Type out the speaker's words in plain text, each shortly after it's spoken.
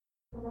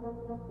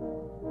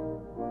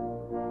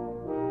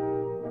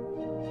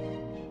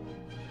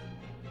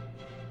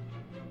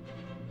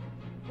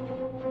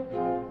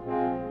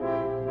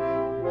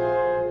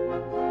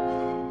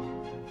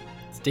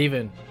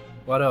Stephen,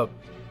 what up?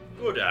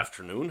 Good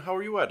afternoon. How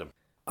are you, Adam?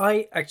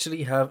 I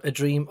actually have a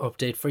dream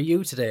update for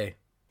you today.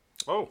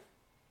 Oh,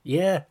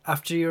 Yeah,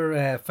 after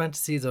your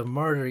fantasies of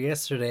murder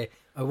yesterday,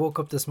 I woke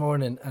up this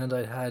morning and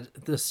I had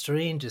the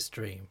strangest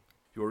dream.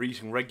 you were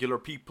eating regular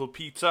people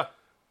pizza?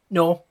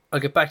 No, I'll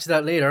get back to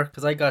that later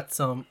because I got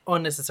some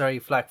unnecessary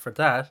flack for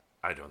that.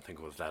 I don't think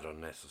it was that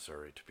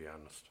unnecessary, to be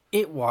honest.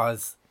 It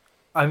was.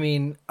 I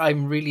mean,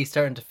 I'm really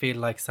starting to feel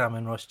like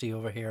Salman Rushdie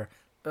over here.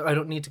 I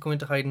don't need to go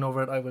into hiding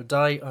over it. I will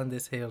die on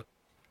this hill.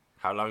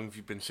 How long have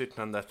you been sitting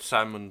on that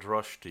salmon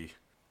rushdie?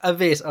 A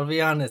bit, I'll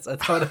be honest. I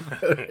thought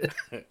about it.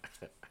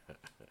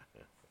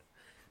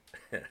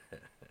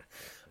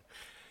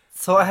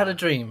 So I had a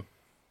dream.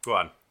 Go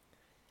on.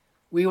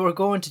 We were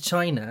going to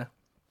China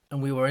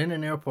and we were in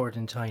an airport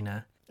in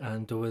China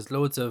and there was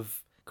loads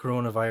of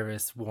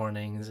coronavirus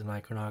warnings and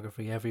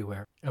iconography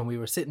everywhere. And we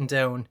were sitting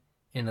down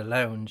in a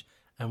lounge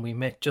and we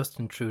met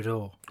Justin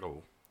Trudeau.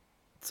 Oh.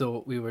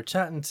 So we were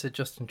chatting to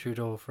Justin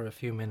Trudeau for a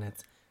few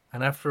minutes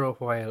and after a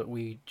while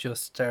we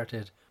just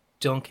started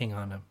dunking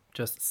on him,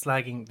 just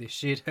slagging the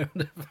shit out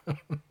of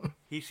him.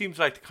 He seems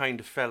like the kind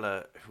of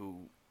fella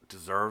who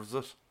deserves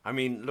it. I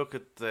mean, look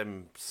at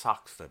them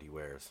socks that he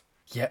wears.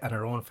 Yeah, and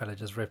our own fella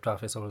just ripped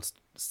off his old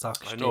sock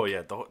I shtick. know,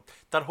 yeah.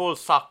 That whole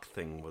sock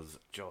thing was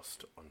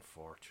just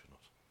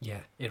unfortunate.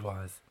 Yeah, it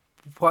was.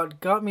 What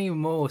got me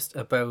most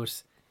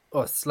about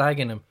us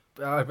slagging him,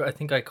 I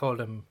think I called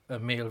him a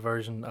male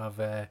version of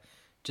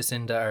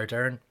Jacinda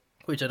Ardern,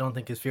 which I don't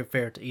think is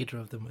fair to either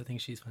of them. I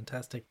think she's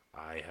fantastic.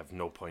 I have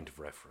no point of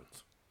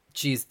reference.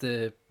 She's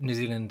the New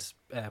Zealand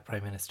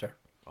Prime Minister.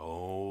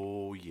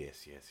 Oh,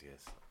 yes.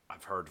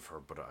 I've heard of her,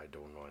 but I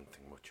don't know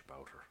anything much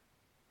about her.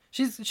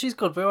 She's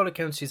good. By all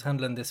accounts, she's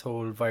handling this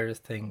whole virus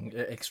thing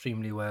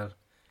extremely well.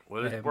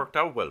 Well, it worked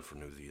out well for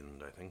New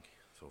Zealand, I think,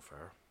 so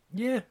far.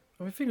 Yeah,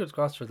 I mean, fingers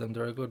crossed for them.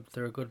 They're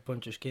a good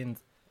bunch of skins.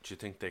 Do you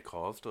think they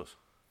caused it?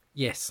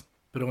 Yes,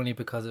 but only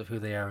because of who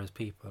they are as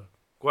people.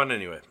 Go on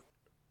anyway.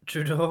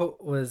 Trudeau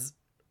was...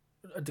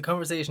 The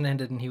conversation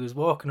ended and he was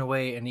walking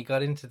away and he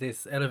got into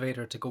this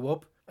elevator to go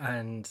up,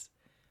 and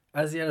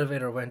as the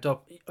elevator went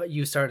up,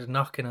 you started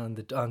knocking on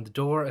the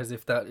door as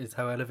if that is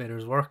how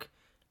elevators work,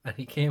 and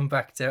he came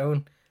back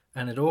down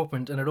and it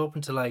opened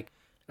to like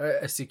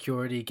a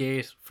security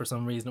gate. For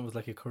some reason it was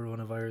like a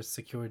coronavirus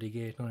security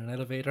gate on an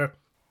elevator.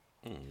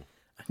 And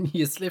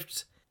you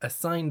slipped a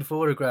signed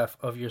photograph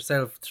of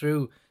yourself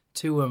through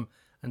to him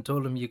and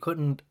told him you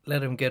couldn't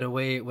let him get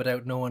away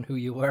without knowing who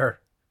you were.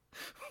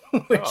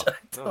 Which I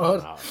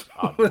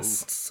thought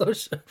was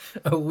such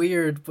a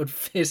weird but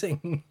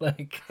fitting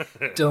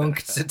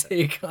dunk to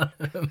take on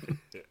him.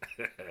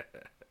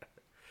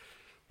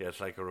 Yeah, it's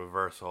like a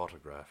reverse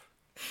autograph.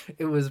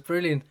 It was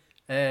brilliant.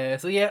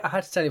 So yeah, I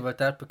had to tell you about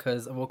that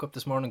because I woke up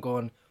this morning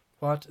going,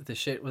 what the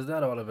shit was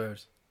that all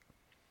about?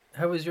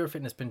 How has your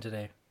fitness been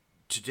today?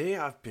 Today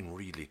I've been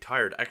really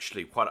tired.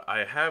 Actually, what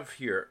I have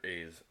here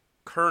is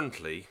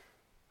currently,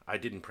 I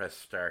didn't press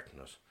start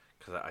on it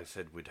because I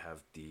said we'd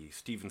have the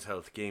Stephen's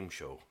Health game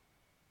show.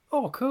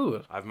 Oh,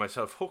 cool. I've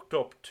myself hooked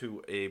up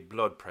to a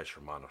blood pressure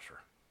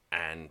monitor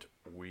and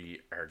we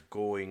are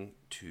going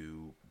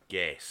to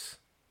guess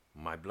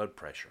my blood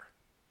pressure.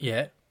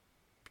 Yeah.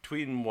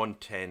 Between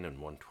 110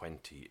 and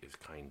 120 is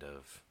kind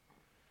of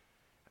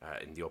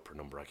in the upper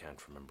number. I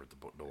can't remember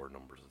the lower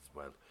numbers as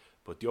well.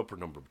 But the upper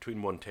number,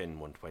 between 110 and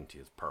 120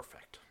 is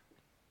perfect.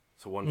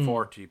 So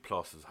 140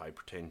 plus is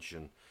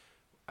hypertension.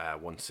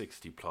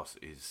 160 plus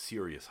is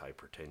serious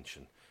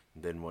hypertension.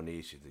 And then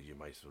 180 that you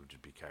might as well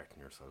just be carting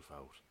yourself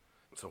out.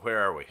 So where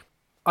are we?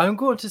 I'm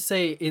going to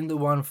say in the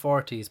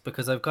 140s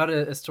because I've got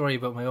a story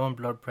about my own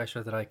blood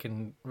pressure that I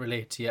can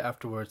relate to you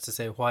afterwards to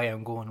say why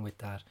I'm going with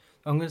that.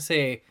 I'm going to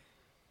say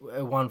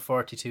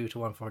 142 to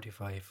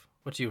 145.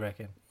 What do you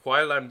reckon?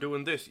 While I'm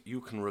doing this,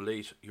 you can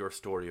relate your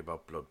story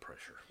about blood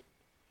pressure.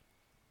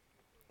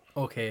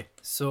 Okay,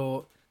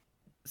 so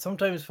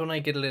sometimes when I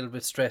get a little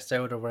bit stressed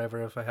out or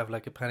whatever, if I have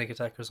like a panic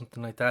attack or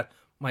something like that,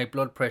 my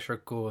blood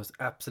pressure goes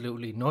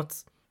absolutely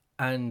nuts.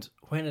 And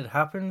when it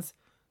happens,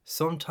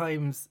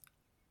 sometimes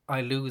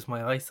I lose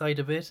my eyesight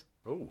a bit.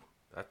 Oh,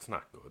 that's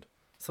not good.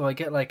 So I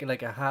get like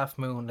a half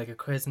moon, like a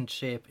crescent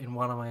shape in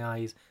one of my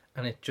eyes,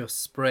 and it just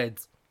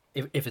spreads.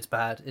 If it's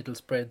bad, it'll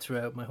spread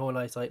throughout my whole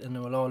eyesight and it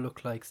will all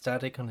look like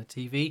static on a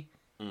TV.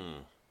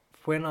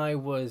 When I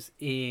was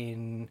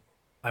in,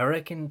 I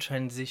reckon,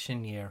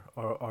 transition year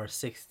or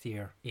sixth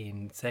year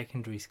in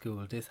secondary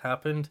school, this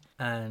happened,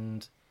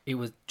 and it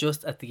was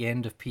just at the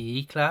end of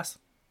PE class.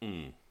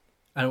 And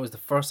it was the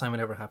first time it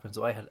ever happened,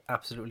 so I had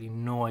absolutely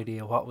no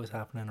idea what was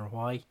happening or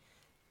why.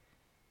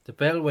 The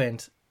bell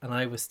went and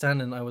I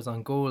was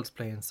on goals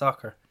playing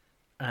soccer,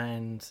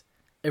 and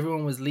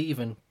everyone was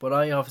leaving, but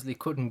I obviously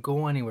couldn't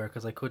go anywhere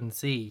because I couldn't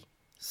see.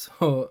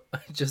 So I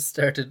just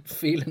started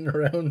feeling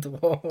around the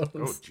walls.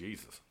 Oh,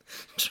 Jesus.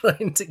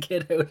 Trying to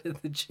get out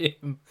of the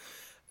gym.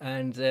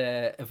 And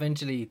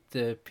eventually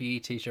the PE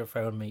teacher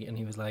found me and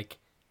he was like,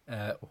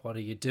 what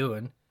are you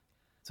doing?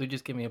 So he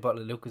just gave me a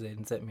bottle of Lucozade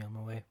and sent me on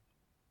my way.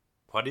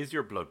 What is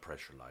your blood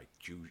pressure like,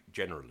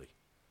 generally?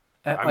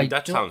 Uh, I mean,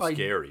 that don't- sounds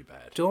scary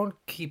bad. Don't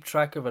keep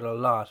track of it a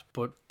lot,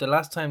 but the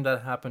last time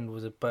that happened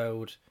was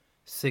about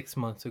 6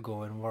 months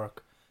ago in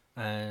work.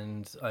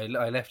 And I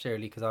left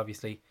early because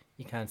obviously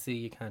you can't see,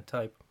 you can't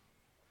type.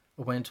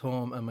 I went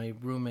home and my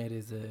roommate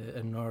is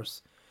a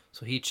nurse.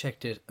 So he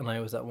checked it and I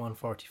was at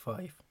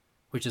 145,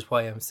 which is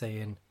why I'm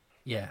saying,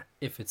 yeah,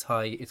 if it's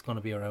high, it's going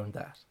to be around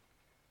that.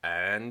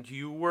 And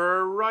you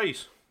were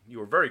right. You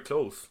were very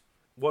close.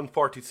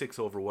 146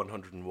 over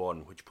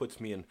 101, which puts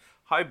me in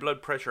high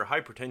blood pressure,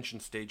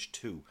 hypertension stage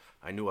 2.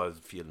 I knew I was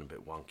feeling a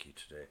bit wonky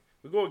today.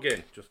 We'll go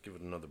again, just give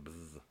it another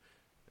buzz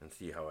and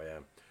see how I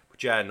am.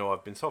 But yeah, no,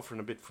 I've been suffering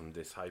a bit from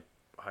this high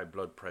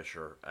blood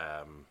pressure.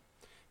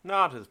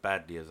 Not as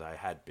badly as I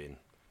had been.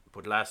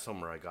 But last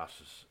summer I got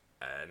it,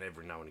 and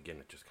every now and again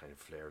it just kind of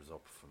flares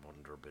up from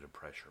under a bit of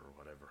pressure or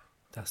whatever.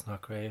 That's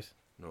not great.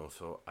 No,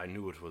 so I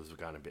knew it was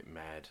gone a bit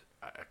mad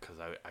because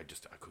I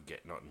could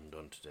get nothing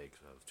done today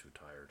because I was too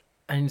tired.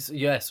 And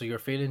yeah, so you're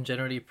feeling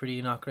generally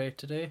pretty not great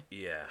today?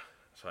 Yeah,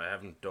 so I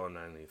haven't done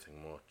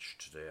anything much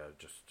today. I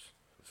just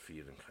was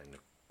feeling kind of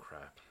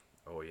crap.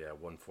 Oh yeah,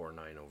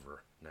 149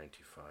 over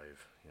 95.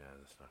 Yeah,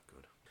 that's not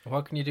good.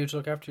 What can you do to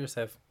look after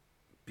yourself?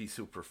 Be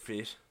super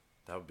fit.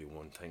 That would be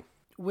one thing.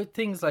 With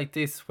things like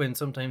this, when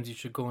sometimes you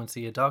should go and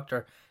see a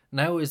doctor,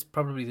 now is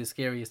probably the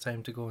scariest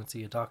time to go and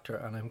see a doctor,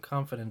 and I'm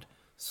confident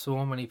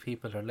so many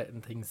people are letting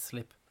things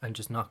slip and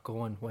just not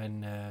going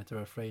when they're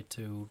afraid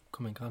to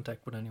come in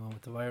contact with anyone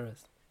with the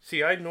virus.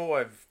 See, I know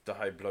I've the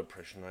high blood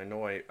pressure, and I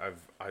know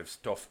I've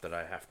stuff that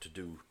I have to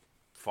do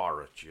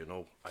for it. You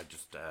know, I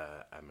just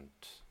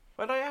haven't.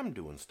 But I am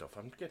doing stuff.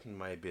 I'm getting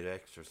my bit of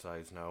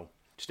exercise now.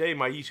 Today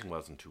my eating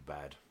wasn't too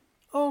bad.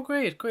 Oh,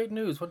 great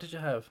news. What did you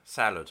have?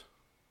 Salad.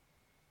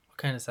 What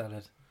kind of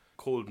salad?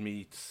 Cold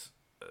meats,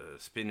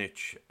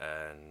 spinach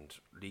and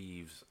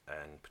leaves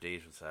and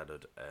potato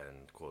salad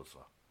and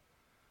coleslaw.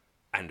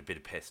 And a bit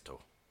of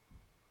pesto.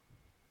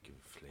 Give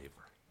it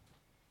flavour.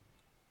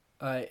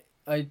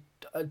 I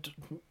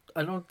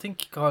don't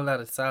think you call that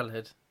a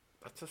salad.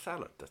 That's a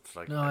salad. That's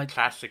like No, a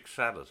classic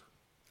salad.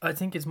 I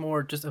think it's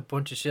more just a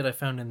bunch of shit I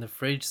found in the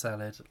fridge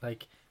salad.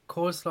 Like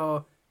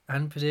coleslaw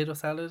and potato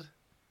salad.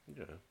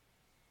 Yeah.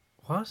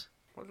 What?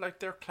 Well, like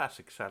they're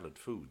classic salad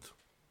foods.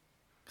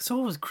 So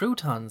was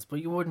croutons,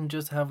 but you wouldn't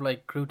just have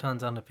like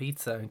croutons on a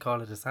pizza and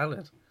call it a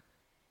salad.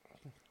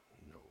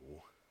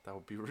 No, that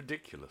would be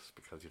ridiculous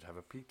because you'd have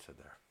a pizza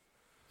there.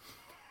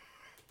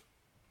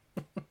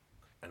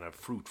 And I have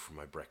fruit for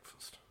my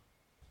breakfast.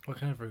 What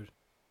kind of fruit?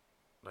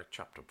 Like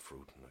chopped up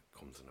fruit, and it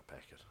comes in a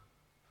packet.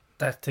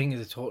 That thing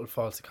is a total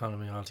false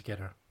economy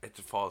altogether. It's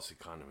a false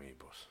economy,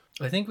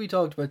 but I think we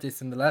talked about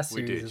this in the last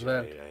We series did, as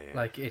well. yeah.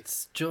 Like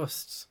it's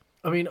just,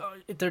 I mean,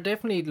 there are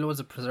definitely loads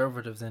of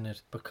preservatives in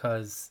it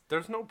because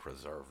there's no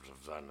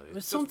preservatives on it. there's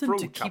It's just something fruit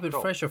to keep chopped it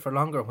up. fresher for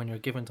longer when you're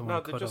given someone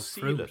No, cut they up just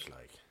seal fruit. it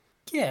like.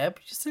 Yeah,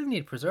 but you still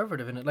need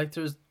preservative in it. Like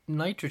there's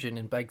nitrogen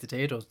in bagged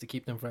potatoes to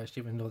keep them fresh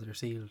even though they're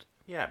sealed.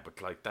 Yeah,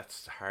 but like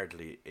that's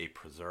hardly a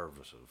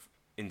preservative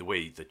in the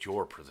way that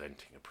you're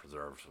presenting a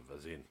preservative,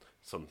 as in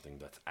something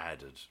that's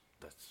added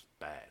that's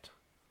bad.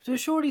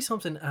 There's surely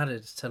something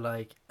added to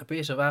like a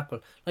bit of apple.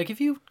 Like if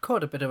you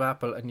cut a bit of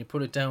apple and you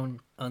put it down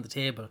on the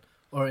table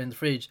or in the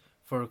fridge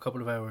for a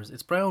couple of hours,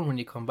 it's brown when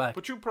you come back.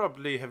 But you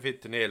probably have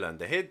hit the nail on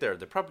the head there.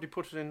 They probably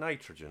put it in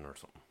nitrogen or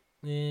something.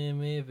 Yeah,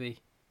 maybe.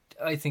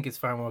 I think it's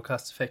far more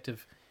cost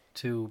effective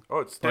to Oh,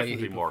 it's buy a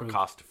definitely heap of more fruit.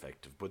 cost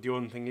effective. But the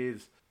only thing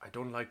is, I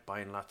don't like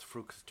buying lots of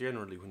fruit because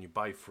generally when you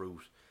buy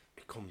fruit,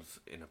 it comes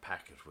in a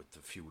packet with a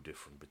few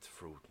different bits of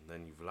fruit, and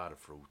then you've a lot of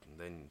fruit, and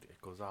then it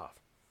goes off.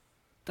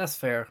 That's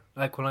fair.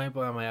 Like when I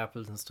buy my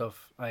apples and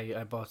stuff,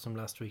 I bought some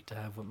last week to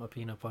have with my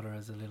peanut butter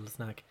as a little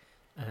snack.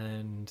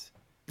 And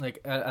like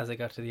as I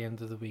got to the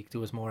end of the week,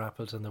 there was more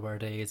apples than there were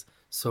days.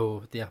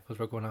 So the apples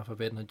were going off a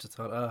bit and I just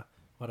thought,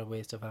 what a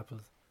waste of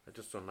apples. I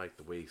just don't like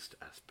the waste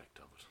aspect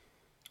of it.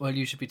 Well,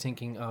 you should be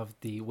thinking of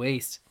the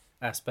waste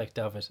aspect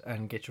of it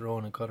and get your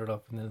own and cut it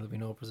up and then there'll be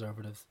no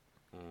preservatives.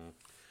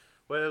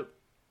 Well,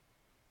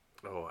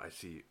 oh, I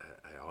see.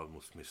 I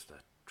almost missed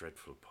that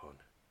dreadful pun.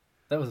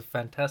 That was a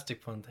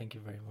fantastic pun. Thank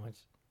you very much.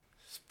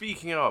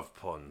 Speaking of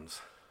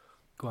puns,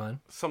 Go on.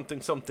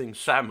 something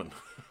salmon.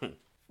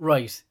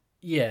 Right.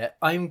 Yeah,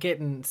 I'm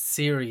getting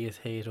serious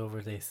hate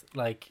over this.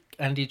 Like,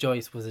 Andy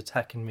Joyce was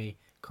attacking me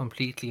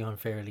completely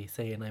unfairly,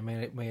 saying I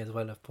may as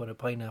well have put a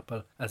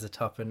pineapple as a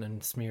topping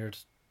and smeared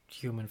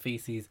human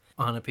feces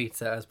on a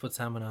pizza as put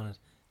salmon on it.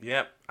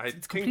 Yeah,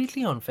 It's think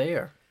completely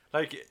unfair.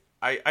 like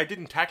I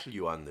didn't tackle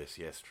you on this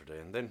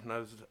yesterday, and then when I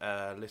was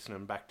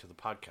listening back to the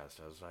podcast,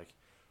 I was like,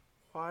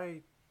 why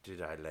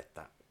did I let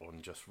that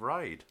one just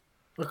ride?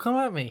 Well, come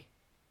at me.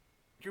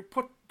 You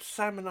put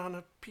salmon on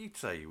a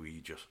pizza, you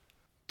idiot.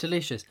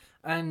 Delicious.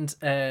 And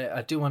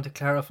I do want to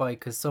clarify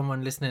because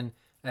someone listening,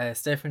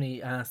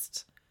 Stephanie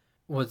asked,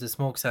 was it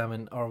smoked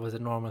salmon or was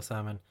it normal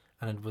salmon?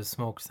 And it was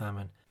smoked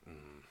salmon.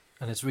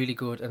 and it's really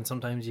good. And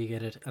sometimes you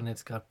get it, and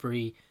it's got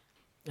brie,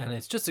 and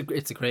it's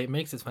a great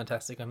mix. It's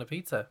fantastic on a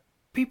pizza.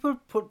 People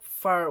put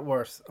far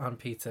worse on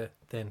pizza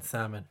than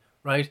salmon,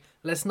 right?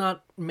 Let's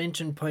not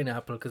mention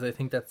pineapple because I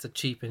think that's a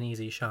cheap and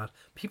easy shot.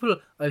 People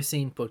I've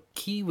seen put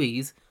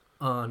kiwis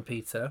on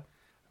pizza.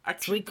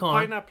 Actually, Sweet the corn.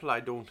 pineapple I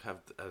don't have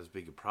as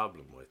big a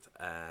problem with.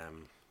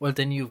 Well,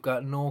 then you've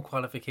got no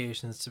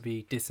qualifications to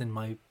be dissing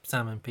my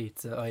salmon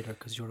pizza either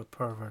because you're a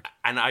pervert.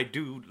 And I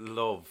do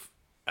love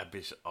a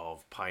bit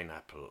of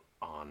pineapple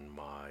on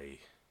my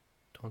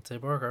Don't say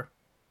burger.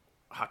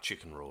 hot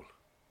chicken roll.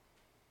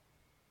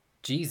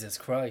 Jesus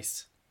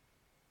Christ.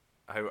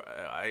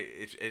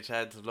 It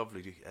adds a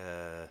lovely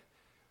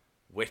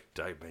wet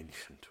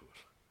dimension to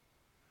it.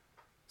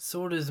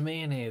 So does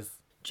mayonnaise.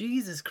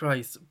 Jesus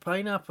Christ.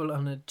 Pineapple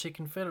on a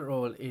chicken fillet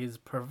roll is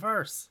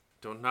perverse.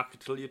 Don't knock it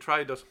till you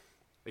tried it.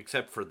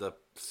 Except for the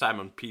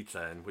salmon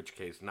pizza, in which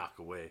case knock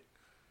away.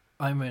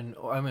 I'm an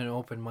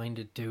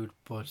open-minded dude,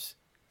 but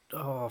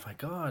oh my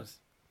god.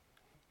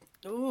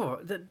 Oh,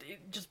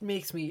 it just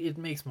makes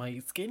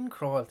my skin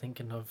crawl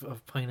thinking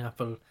of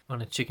pineapple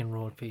on a chicken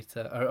roll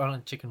pizza or on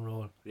a chicken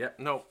roll. Yeah,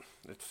 no,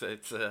 it's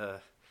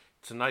a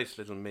nice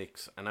little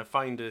mix, and I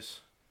find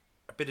it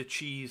a bit of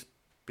cheese,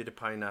 bit of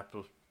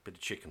pineapple, bit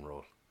of chicken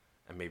roll,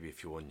 and maybe a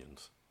few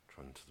onions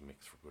thrown into the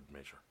mix for good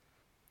measure.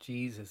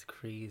 Jesus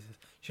Christ.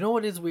 Do you know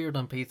what is weird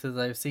on pizzas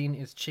I've seen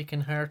is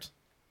chicken heart?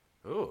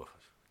 Oh,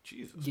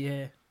 Jesus.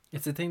 Yeah.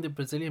 It's a thing that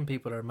Brazilian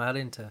people are mad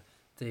into.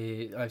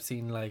 I've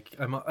seen like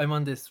I'm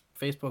on this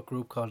Facebook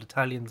group called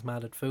Italians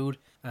Mad at Food,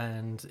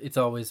 and it's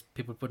always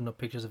people putting up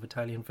pictures of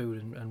Italian food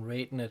and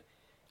rating it.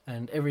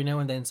 And every now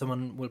and then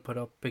someone will put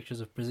up pictures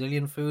of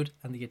Brazilian food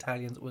and the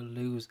Italians will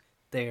lose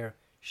their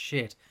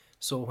shit.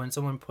 So when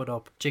someone put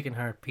up chicken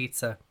heart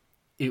pizza,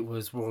 it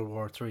was World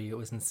War III. It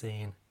was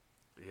insane.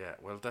 Yeah,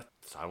 well, that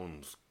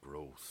sounds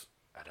gross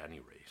at any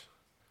rate.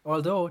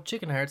 Although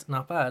chicken hearts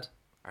not bad.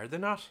 Are they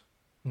not?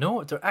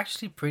 No, they're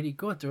actually pretty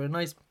good. They're a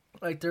nice,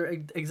 like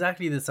they're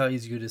exactly the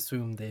size you'd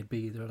assume they'd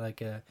be. They're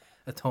like a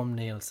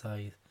thumbnail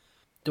size.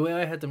 The way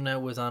I had them now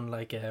was on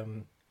like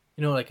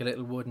like a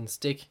little wooden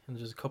stick, and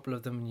there's a couple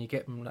of them, and you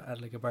get them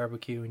at like a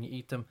barbecue and you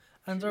eat them,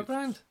 and they're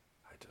grand.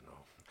 I don't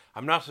know.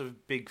 I'm not a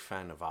big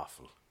fan of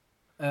offal.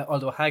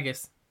 Although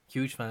haggis,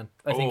 huge fan.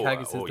 I think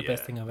haggis is the yeah.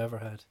 best thing I've ever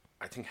had.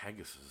 I think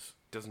haggis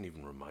doesn't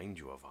even remind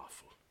you of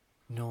offal.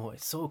 No,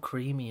 it's so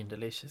creamy and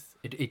delicious.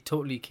 It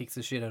totally kicks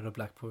the shit out of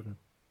black pudding.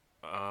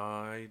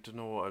 I don't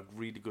know. A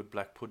really good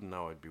black pudding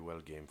now I'd be well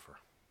game for.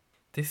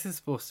 This is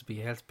supposed to be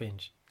health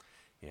binge.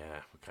 Yeah,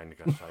 we kind of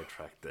got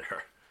sidetracked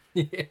there.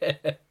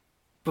 Yeah.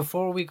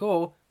 Before we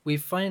go, we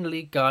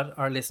finally got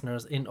our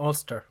listeners in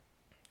Ulster.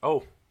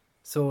 Oh.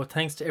 So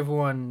thanks to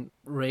everyone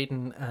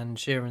rating and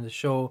sharing the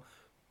show.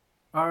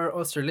 Our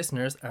Ulster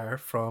listeners are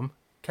from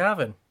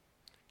Cavan.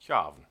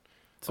 Cavan.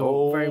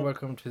 So very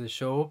welcome to the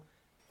show.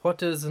 What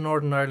does the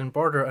Northern Ireland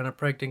border and a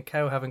pregnant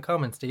cow have in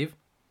common, Steve?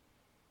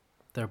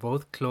 They're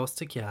both close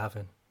to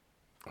Cavan.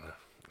 Okay,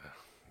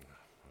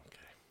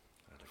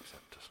 I'll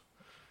accept it.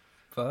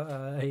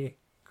 Bye.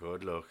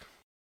 Good luck.